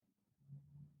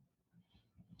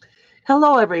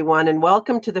Hello, everyone, and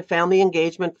welcome to the Family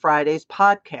Engagement Fridays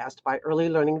podcast by Early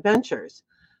Learning Ventures.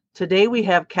 Today we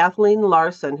have Kathleen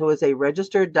Larson, who is a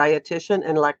registered dietitian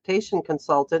and lactation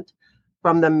consultant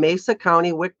from the Mesa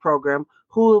County WIC program,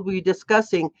 who will be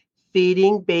discussing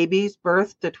feeding babies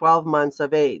birth to 12 months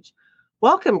of age.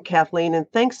 Welcome, Kathleen,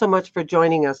 and thanks so much for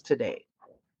joining us today.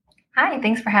 Hi,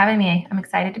 thanks for having me. I'm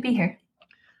excited to be here.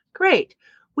 Great.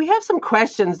 We have some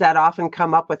questions that often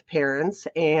come up with parents,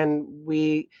 and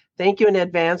we thank you in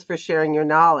advance for sharing your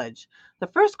knowledge. The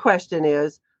first question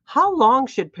is, how long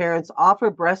should parents offer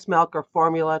breast milk or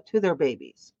formula to their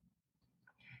babies?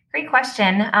 Great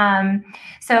question.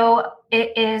 So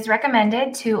it is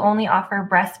recommended to only offer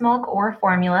breast milk or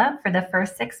formula for the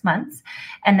first 6 months,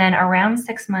 and then around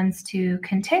 6 months to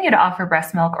continue to offer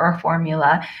breast milk or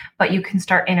formula, but you can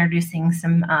start introducing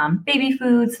some baby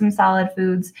foods, some solid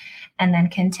foods, and then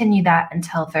continue that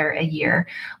until they're a year.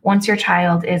 Once your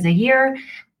child is a year,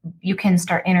 you can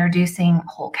start introducing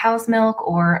whole cow's milk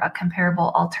or a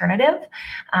comparable alternative,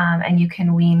 and you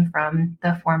can wean from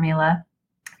the formula.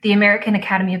 The American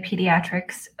Academy of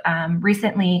Pediatrics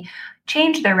recently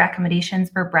changed their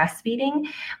recommendations for breastfeeding,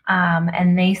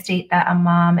 and they state that a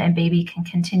mom and baby can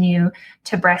continue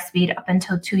to breastfeed up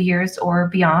until 2 years or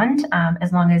beyond,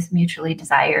 as long as mutually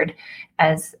desired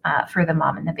as for the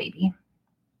mom and the baby.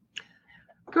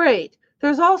 Great.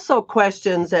 There's also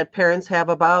questions that parents have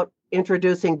about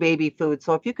introducing baby food.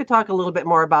 So if you could talk a little bit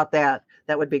more about that,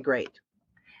 that would be great.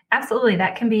 Absolutely.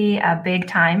 That can be a big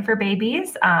time for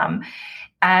babies.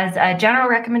 As a general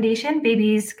recommendation,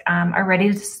 babies are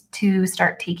ready to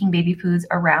start taking baby foods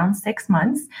around 6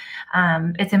 months.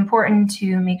 It's important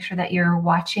to make sure that you're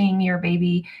watching your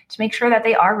baby to make sure that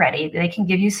they are ready. They can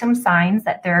give you some signs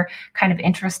that they're kind of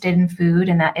interested in food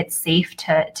and that it's safe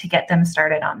to get them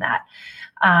started on that.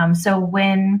 So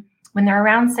when they're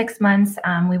around 6 months,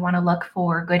 we want to look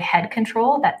for good head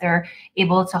control, that they're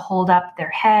able to hold up their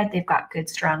head, they've got good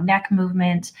strong neck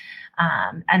movement,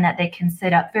 and that they can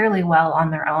sit up fairly well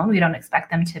on their own. We don't expect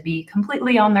them to be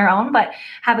completely on their own, but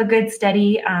have a good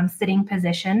steady sitting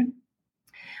position.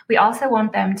 We also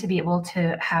want them to be able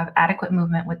to have adequate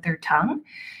movement with their tongue.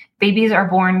 Babies are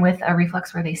born with a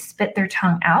reflex where they spit their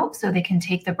tongue out so they can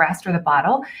take the breast or the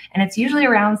bottle. And it's usually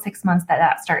around 6 months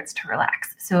that starts to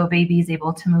relax. So a baby is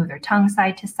able to move their tongue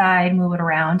side to side, move it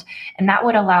around, and that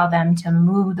would allow them to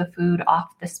move the food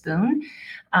off the spoon.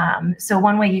 So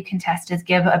one way you can test is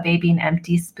give a baby an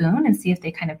empty spoon and see if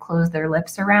they kind of close their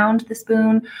lips around the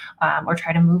spoon or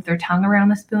try to move their tongue around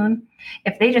the spoon.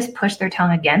 If they just push their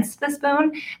tongue against the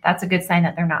spoon, that's a good sign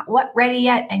that they're not ready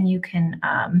yet, and you can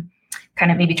kind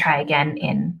of maybe try again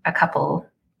in a couple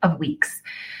of weeks.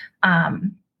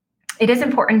 It is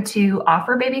important to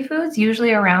offer baby foods.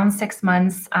 Usually around 6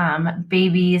 months,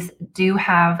 babies do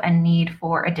have a need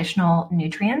for additional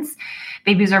nutrients.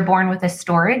 Babies are born with a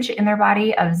storage in their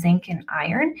body of zinc and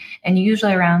iron, and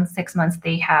usually around 6 months,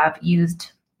 they have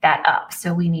used that up.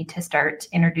 So we need to start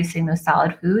introducing those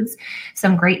solid foods.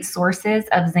 Some great sources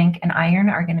of zinc and iron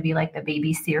are going to be like the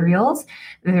baby cereals.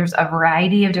 There's a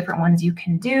variety of different ones you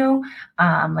can do,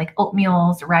 like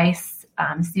oatmeals, rice,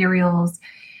 cereals.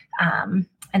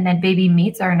 And then baby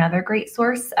meats are another great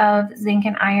source of zinc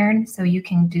and iron. So you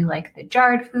can do like the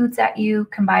jarred foods that you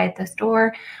can buy at the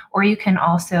store, or you can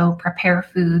also prepare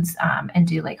foods and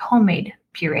do like homemade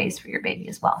purees for your baby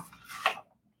as well.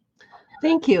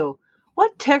 Thank you.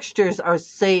 What textures are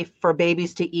safe for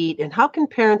babies to eat, and how can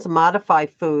parents modify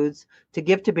foods to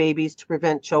give to babies to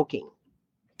prevent choking?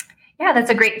 Yeah, that's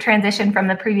a great transition from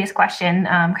the previous question,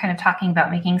 kind of talking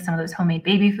about making some of those homemade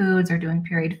baby foods or doing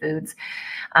pureed foods.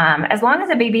 As long as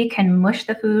a baby can mush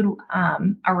the food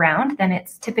around, then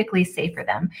it's typically safe for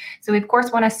them. So we, of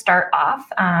course, want to start off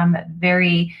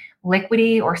very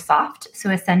liquidy or soft. So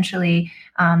essentially,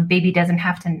 baby doesn't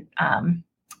have to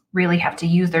really have to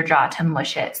use their jaw to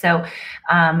mush it. So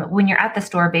when you're at the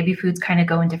store, baby foods kind of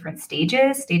go in different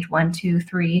stages, stage 1, 2,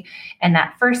 3. And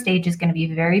that first stage is going to be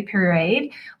very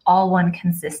pureed, all one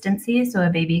consistency. So a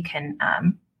baby can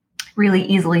really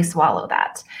easily swallow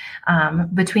that.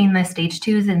 Between the stage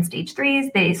 2s and stage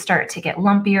 3s, they start to get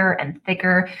lumpier and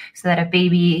thicker so that a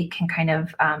baby can kind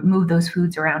of move those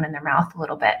foods around in their mouth a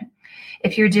little bit.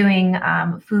 If you're doing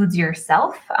foods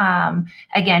yourself,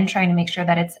 again, trying to make sure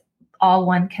that it's all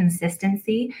one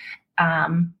consistency.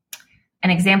 An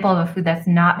example of a food that's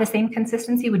not the same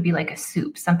consistency would be like a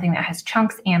soup, something that has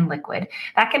chunks and liquid.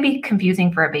 That can be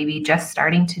confusing for a baby just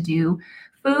starting to do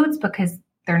foods because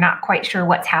they're not quite sure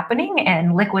what's happening,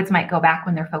 and liquids might go back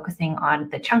when they're focusing on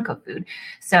the chunk of food.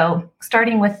 So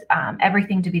starting with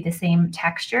everything to be the same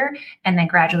texture and then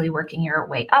gradually working your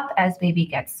way up as baby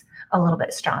gets a little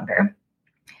bit stronger.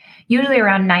 Usually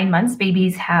around 9 months,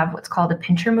 babies have what's called a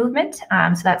pincher movement.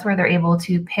 So that's where they're able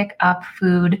to pick up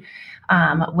food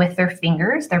with their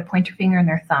fingers, their pointer finger and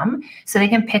their thumb. So they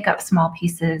can pick up small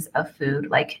pieces of food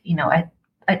like,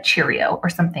 a Cheerio or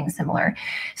something similar.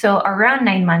 So around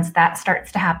 9 months, that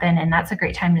starts to happen. And that's a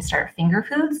great time to start finger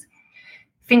foods.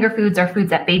 Finger foods are foods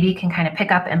that baby can kind of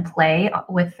pick up and play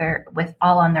with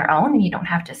all on their own, and you don't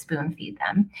have to spoon feed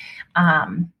them.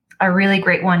 A really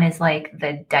great one is like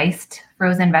the diced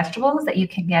frozen vegetables that you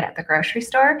can get at the grocery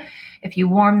store. If you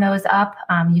warm those up,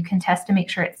 you can test to make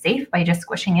sure it's safe by just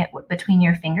squishing it between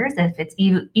your fingers. If it's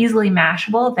easily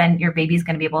mashable, then your baby's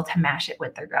going to be able to mash it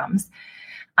with their gums.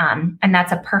 And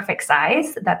that's a perfect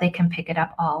size that they can pick it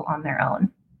up all on their own.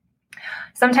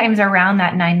 Sometimes around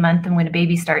that 9 month and when a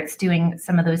baby starts doing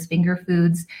some of those finger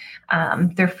foods,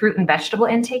 their fruit and vegetable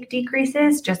intake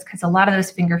decreases just because a lot of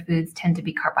those finger foods tend to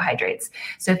be carbohydrates.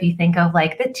 So if you think of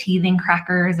like the teething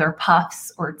crackers or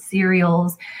puffs or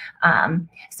cereals, a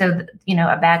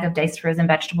bag of diced frozen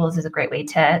vegetables is a great way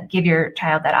to give your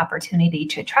child that opportunity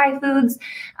to try foods,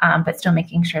 but still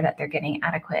making sure that they're getting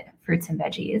adequate fruits and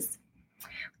veggies.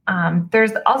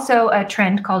 There's also a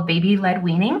trend called baby-led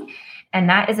weaning. And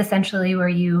that is essentially where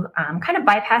you kind of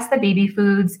bypass the baby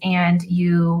foods and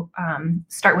you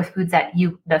start with foods that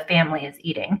the family is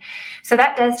eating. So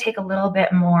that does take a little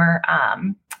bit more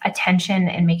attention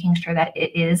in making sure that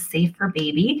it is safe for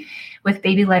baby. With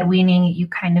baby-led weaning, you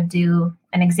kind of do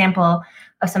an example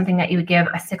of something that you would give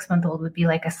a 6-month-old would be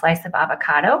like a slice of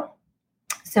avocado.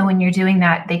 So when you're doing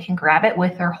that, they can grab it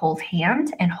with their whole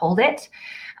hand and hold it.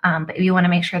 But you want to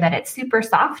make sure that it's super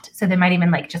soft. So they might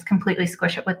even like just completely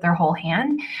squish it with their whole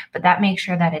hand, but that makes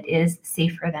sure that it is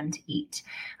safe for them to eat.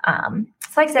 So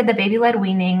like I said, the baby-led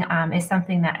weaning is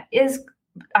something that is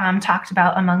talked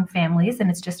about among families. And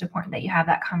it's just important that you have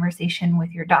that conversation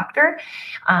with your doctor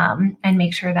and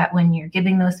make sure that when you're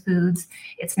giving those foods,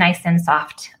 it's nice and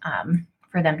soft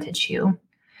for them to chew.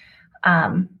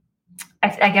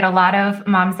 I get a lot of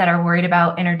moms that are worried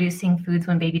about introducing foods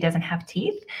when baby doesn't have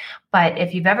teeth. But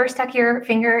if you've ever stuck your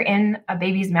finger in a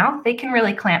baby's mouth, they can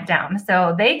really clamp down.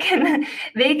 So they can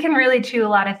really chew a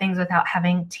lot of things without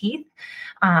having teeth.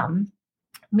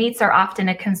 Meats are often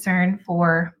a concern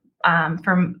for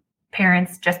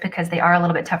parents just because they are a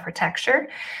little bit tougher texture.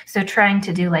 So trying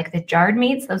to do like the jarred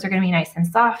meats, those are going to be nice and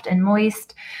soft and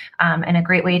moist, and a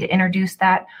great way to introduce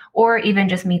that. Or even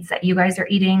just meats that you guys are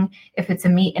eating. If it's a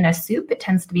meat in a soup, it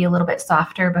tends to be a little bit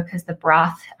softer because the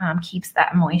broth keeps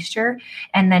that moisture.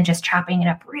 And then just chopping it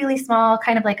up really small,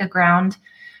 kind of like a ground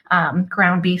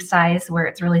beef size where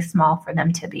it's really small for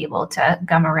them to be able to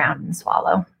gum around and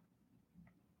swallow.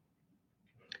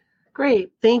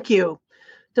 Great, thank you.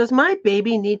 Does my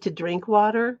baby need to drink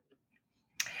water?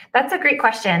 That's a great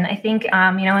question. I think,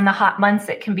 in the hot months,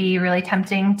 it can be really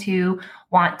tempting to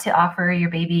want to offer your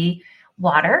baby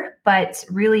water, but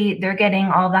really they're getting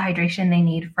all the hydration they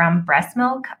need from breast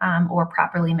milk or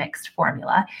properly mixed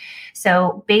formula.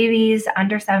 So babies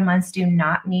under 7 months do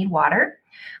not need water.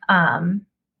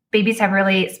 Babies have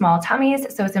really small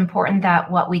tummies, so it's important that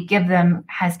what we give them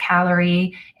has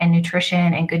calorie and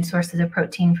nutrition and good sources of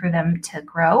protein for them to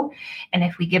grow. And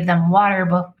if we give them water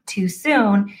too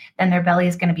soon, then their belly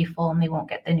is going to be full and they won't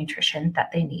get the nutrition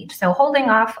that they need. So holding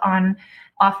off on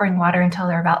offering water until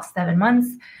they're about 7 months.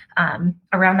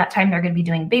 Around that time, they're going to be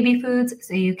doing baby foods.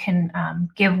 So you can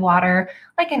give water,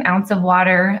 like an ounce of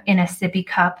water in a sippy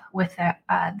cup with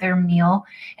their meal.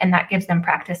 And that gives them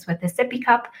practice with the sippy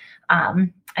cup.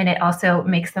 And it also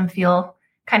makes them feel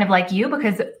kind of like you,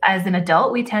 because as an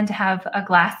adult, we tend to have a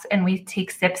glass and we take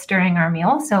sips during our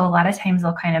meal. So a lot of times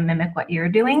they'll kind of mimic what you're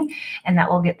doing, and that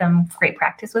will get them great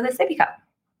practice with a sippy cup.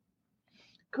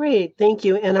 Great, thank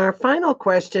you. And our final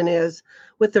question is,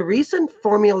 with the recent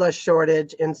formula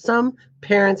shortage and some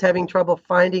parents having trouble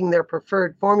finding their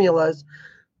preferred formulas,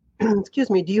 excuse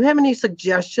me, do you have any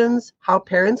suggestions how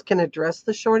parents can address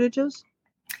the shortages?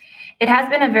 It has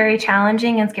been a very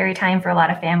challenging and scary time for a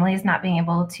lot of families not being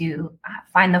able to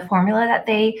find the formula that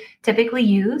they typically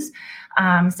use.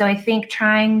 So I think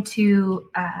trying to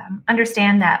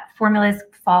understand that formulas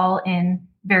fall in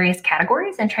various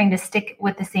categories and trying to stick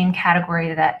with the same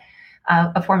category that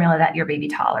a formula that your baby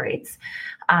tolerates.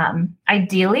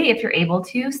 Ideally, if you're able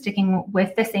to, sticking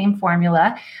with the same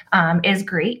formula is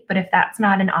great. But if that's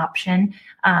not an option,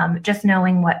 just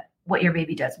knowing what your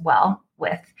baby does well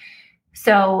with.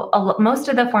 So most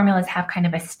of the formulas have kind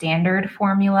of a standard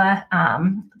formula,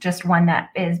 just one that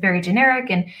is very generic.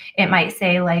 And it might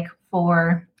say like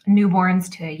for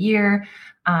newborns to a year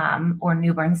or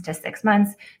newborns to 6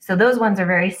 months. So those ones are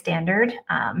very standard.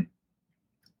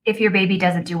 If your baby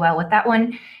doesn't do well with that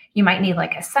one, You might need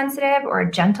like a sensitive or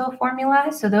a gentle formula.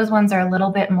 So those ones are a little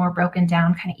bit more broken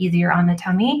down, kind of easier on the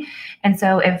tummy. And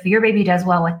so if your baby does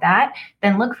well with that,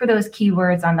 then look for those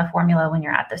keywords on the formula when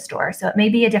you're at the store. So it may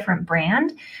be a different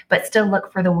brand, but still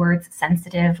look for the words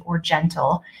sensitive or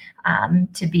gentle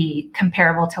to be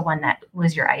comparable to one that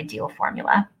was your ideal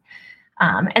formula.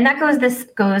 And this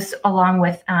goes along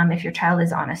with if your child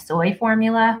is on a soy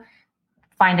formula,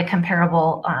 find a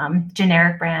comparable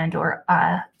generic brand or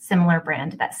a similar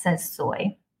brand that says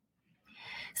soy.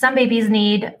 Some babies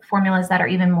need formulas that are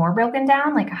even more broken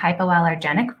down, like a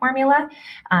hypoallergenic formula,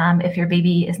 if your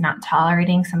baby is not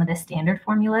tolerating some of the standard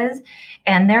formulas.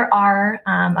 And there are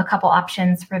a couple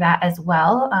options for that as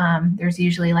well. There's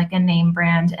usually like a name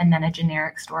brand and then a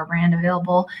generic store brand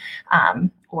available,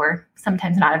 or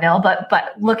sometimes not available,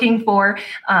 but looking for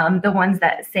the ones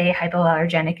that say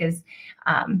hypoallergenic is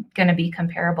going to be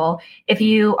comparable. If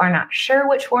you are not sure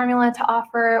which formula to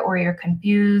offer or you're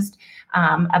confused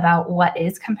about what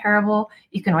is comparable,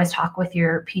 you can always talk with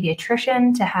your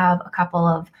pediatrician to have a couple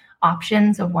of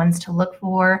options of ones to look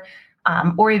for,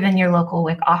 or even your local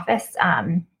WIC office.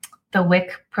 The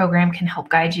WIC program can help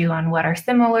guide you on what are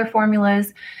similar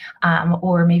formulas,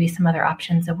 or maybe some other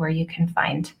options of where you can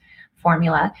find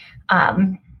formula.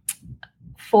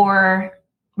 For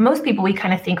most people, we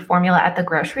kind of think formula at the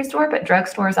grocery store, but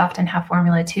drugstores often have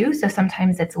formula too. So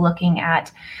sometimes it's looking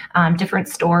at different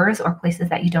stores or places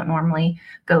that you don't normally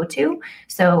go to.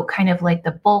 So kind of like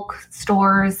the bulk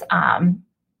stores,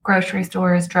 grocery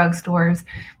stores, drugstores,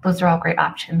 those are all great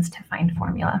options to find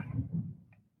formula.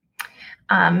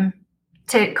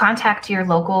 To contact your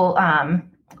local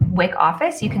WIC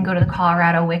office, you can go to the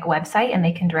Colorado WIC website and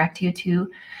they can direct you to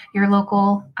your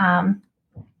local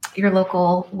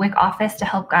WIC office to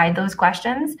help guide those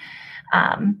questions.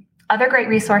 Other great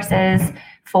resources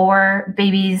for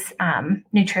babies'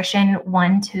 nutrition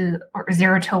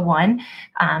 0 to 1.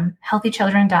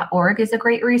 Healthychildren.org is a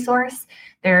great resource.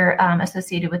 They're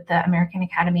associated with the American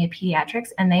Academy of Pediatrics,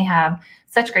 and they have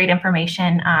such great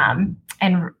information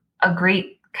and a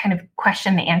great kind of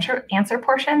question and answer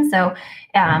portion. So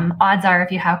odds are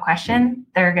if you have a question,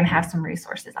 they're going to have some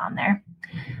resources on there.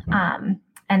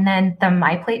 And then the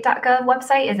myplate.gov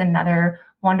website is another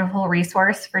wonderful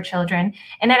resource for children.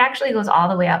 And it actually goes all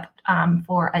the way up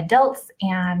for adults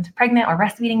and pregnant or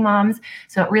breastfeeding moms.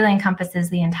 So it really encompasses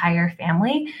the entire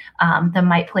family. The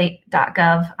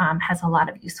myplate.gov has a lot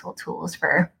of useful tools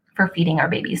for feeding our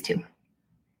babies too.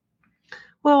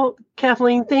 Well,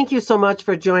 Kathleen, thank you so much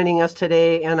for joining us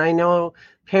today. And I know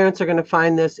parents are going to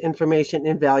find this information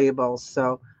invaluable.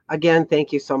 So again,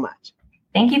 thank you so much.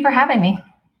 Thank you for having me.